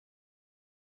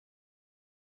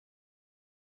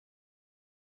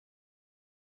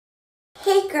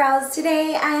Hey girls,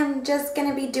 today I am just going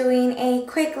to be doing a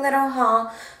quick little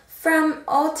haul from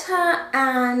Ulta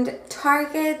and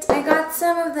Target. I got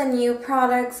some of the new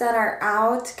products that are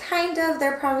out, kind of.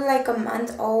 They're probably like a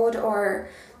month old or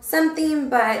something,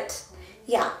 but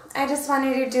yeah, I just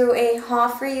wanted to do a haul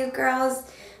for you girls.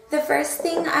 The first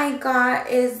thing I got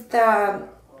is the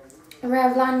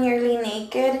Revlon Nearly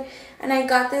Naked, and I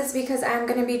got this because I'm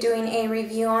going to be doing a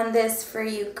review on this for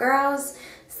you girls.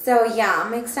 So yeah,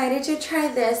 I'm excited to try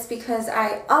this because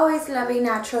I always love a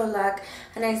natural look,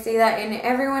 and I say that in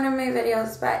every one of my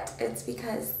videos, but it's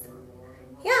because,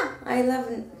 yeah, I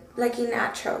love looking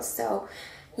natural, so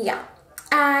yeah.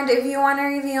 And if you want a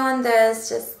review on this,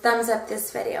 just thumbs up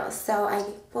this video so I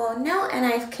will know, and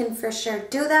I can for sure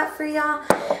do that for y'all.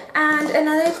 And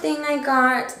another thing I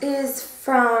got is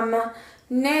from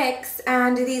NYX,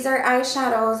 and these are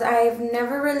eyeshadows. I've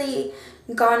never really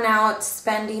gone out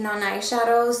spending on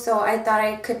eyeshadows, so I thought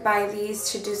I could buy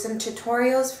these to do some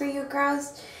tutorials for you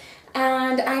girls.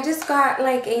 And I just got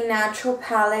like a natural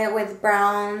palette with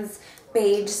browns,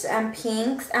 beiges, and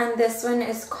pinks, and this one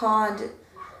is called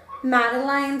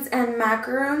Madeleines and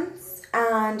Macaroons,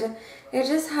 and it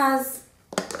just has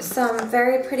some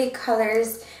very pretty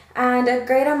colors and a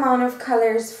great amount of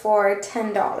colors for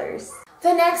 $10.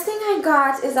 The next thing I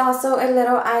got is also a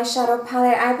little eyeshadow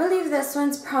palette. I believe this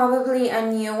one's probably a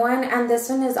new one, and this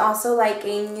one is also like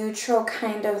a neutral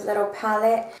kind of little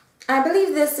palette. I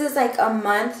believe this is like a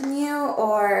month new,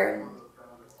 or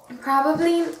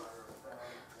probably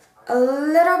a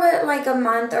little bit like a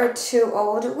month or two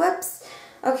old. Whoops.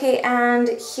 Okay, and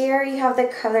here you have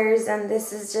the colors, and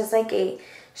this is just like a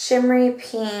shimmery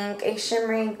pink, a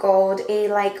shimmery gold, a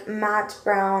like matte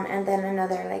brown, and then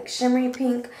another like shimmery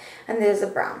pink, and there's a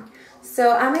brown.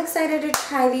 So I'm excited to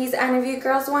try these, and if you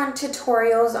girls want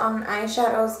tutorials on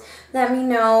eyeshadows, let me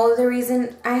know. The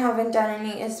reason I haven't done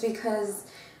any is because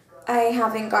I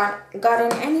haven't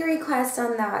gotten any requests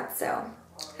on that, so.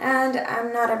 And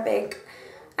I'm not a big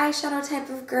eyeshadow type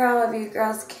of girl. If you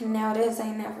girls can notice,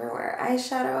 I never wear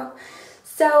eyeshadow.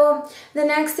 So the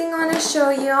next thing I want to show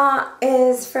y'all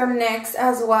is from NYX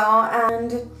as well,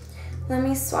 and let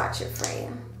me swatch it for you.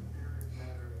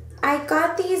 I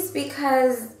got these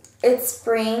because it's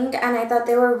spring, and I thought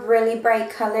they were really bright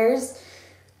colors.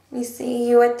 You see,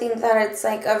 you would think that it's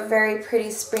like a very pretty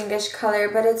springish color,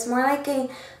 but it's more like a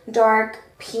dark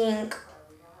pink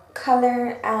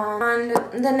color. And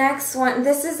the next one,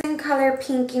 this is in color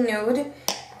Pinky Nude,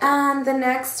 and the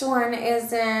next one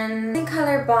is in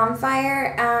color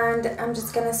Bonfire, and I'm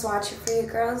just gonna swatch it for you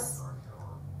girls.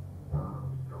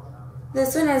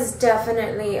 This one is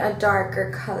definitely a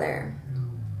darker color.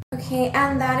 Okay,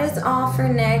 and that is all for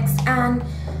NYX. And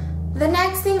the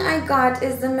next thing I got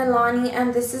is the Milani,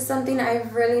 and this is something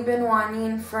I've really been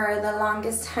wanting for the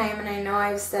longest time, and I know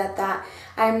I've said that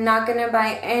I'm not gonna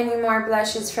buy any more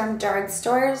blushes from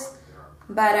drugstores,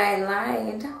 but I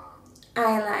lied.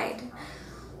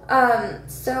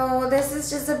 So this is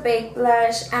just a baked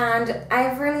blush, and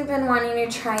I've really been wanting to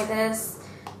try this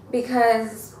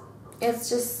because it's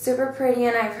just super pretty,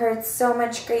 and I've heard so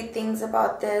much great things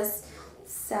about this.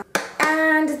 So,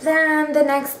 and then the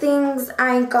next things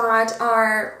I got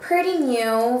are pretty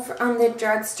new on the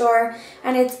drugstore,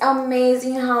 and it's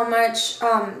amazing how much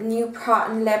new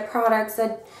lip products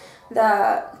that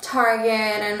the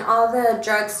Target and all the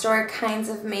drugstore kinds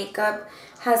of makeup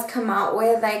has come out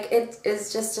with. Like, it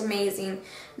is just amazing.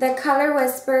 The Color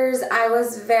Whispers I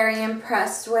was very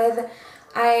impressed with.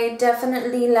 I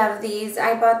definitely love these.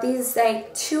 I bought these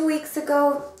like 2 weeks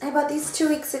ago.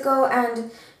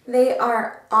 And they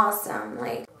are awesome.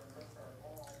 Like,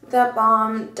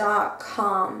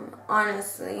 thebomb.com,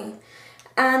 honestly.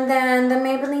 And then the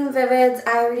Maybelline Vivids,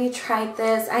 I already tried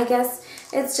this. I guess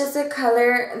it's just a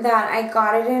color that I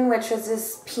got it in, which was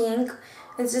this pink.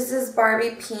 It's just this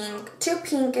Barbie pink. Too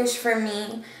pinkish for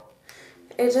me.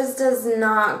 It just does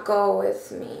not go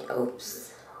with me.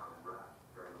 Oops.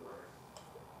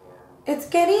 It's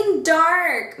getting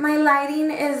dark. My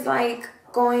lighting is like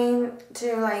going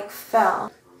to like fail.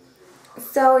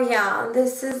 So yeah,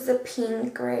 this is the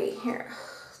pink right here.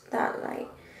 That light.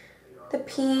 The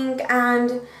pink,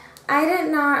 and I did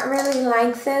not really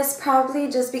like this, probably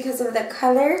just because of the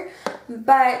color,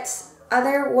 but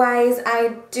otherwise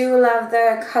I do love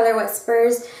the Color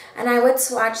Whispers, and I would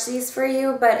swatch these for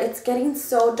you, but it's getting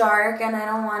so dark and I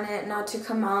don't want it not to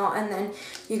come out and then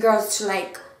you girls to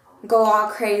like go all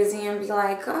crazy and be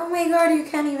like, oh my god, you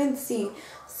can't even see.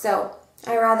 So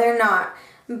I'd rather not.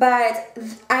 But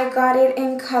I got it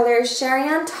in color Sherry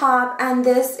on Top, and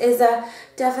this is a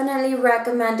definitely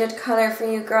recommended color for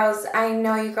you girls. I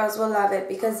know you girls will love it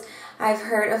because I've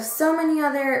heard of so many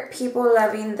other people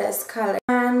loving this color.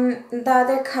 And the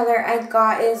other color I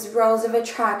got is Rose of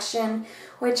Attraction,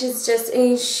 which is just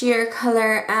a sheer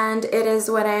color, and it is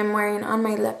what I am wearing on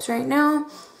my lips right now.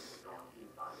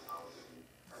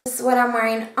 This is what I'm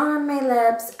wearing on my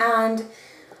lips, and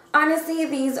honestly,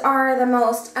 these are the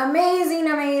most amazing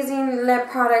lip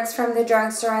products from the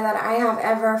drugstore that I have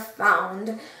ever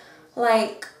found.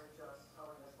 Like,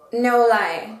 no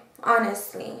lie,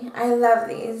 honestly, I love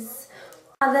these.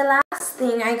 The last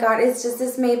thing I got is just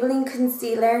this Maybelline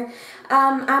concealer.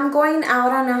 I'm going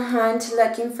out on a hunt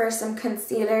looking for some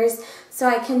concealers so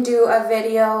I can do a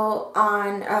video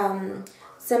on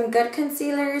some good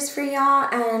concealers for y'all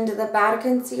and the bad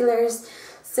concealers.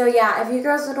 So yeah, if you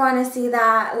girls would want to see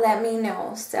that, let me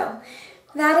know. So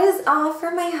that is all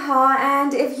for my haul,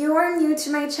 and if you are new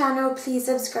to my channel, please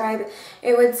subscribe.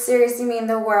 It would seriously mean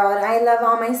the world. I love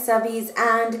all my subbies,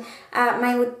 and at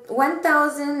my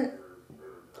 1,000...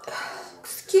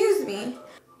 Excuse me.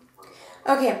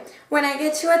 Okay, when I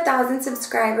get to 1,000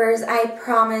 subscribers, I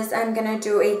promise I'm gonna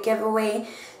do a giveaway.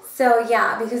 So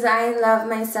yeah, because I love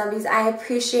my subbies. I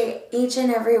appreciate each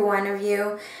and every one of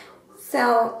you.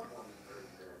 So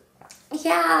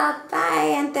yeah,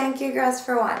 bye, and thank you girls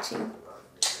for watching.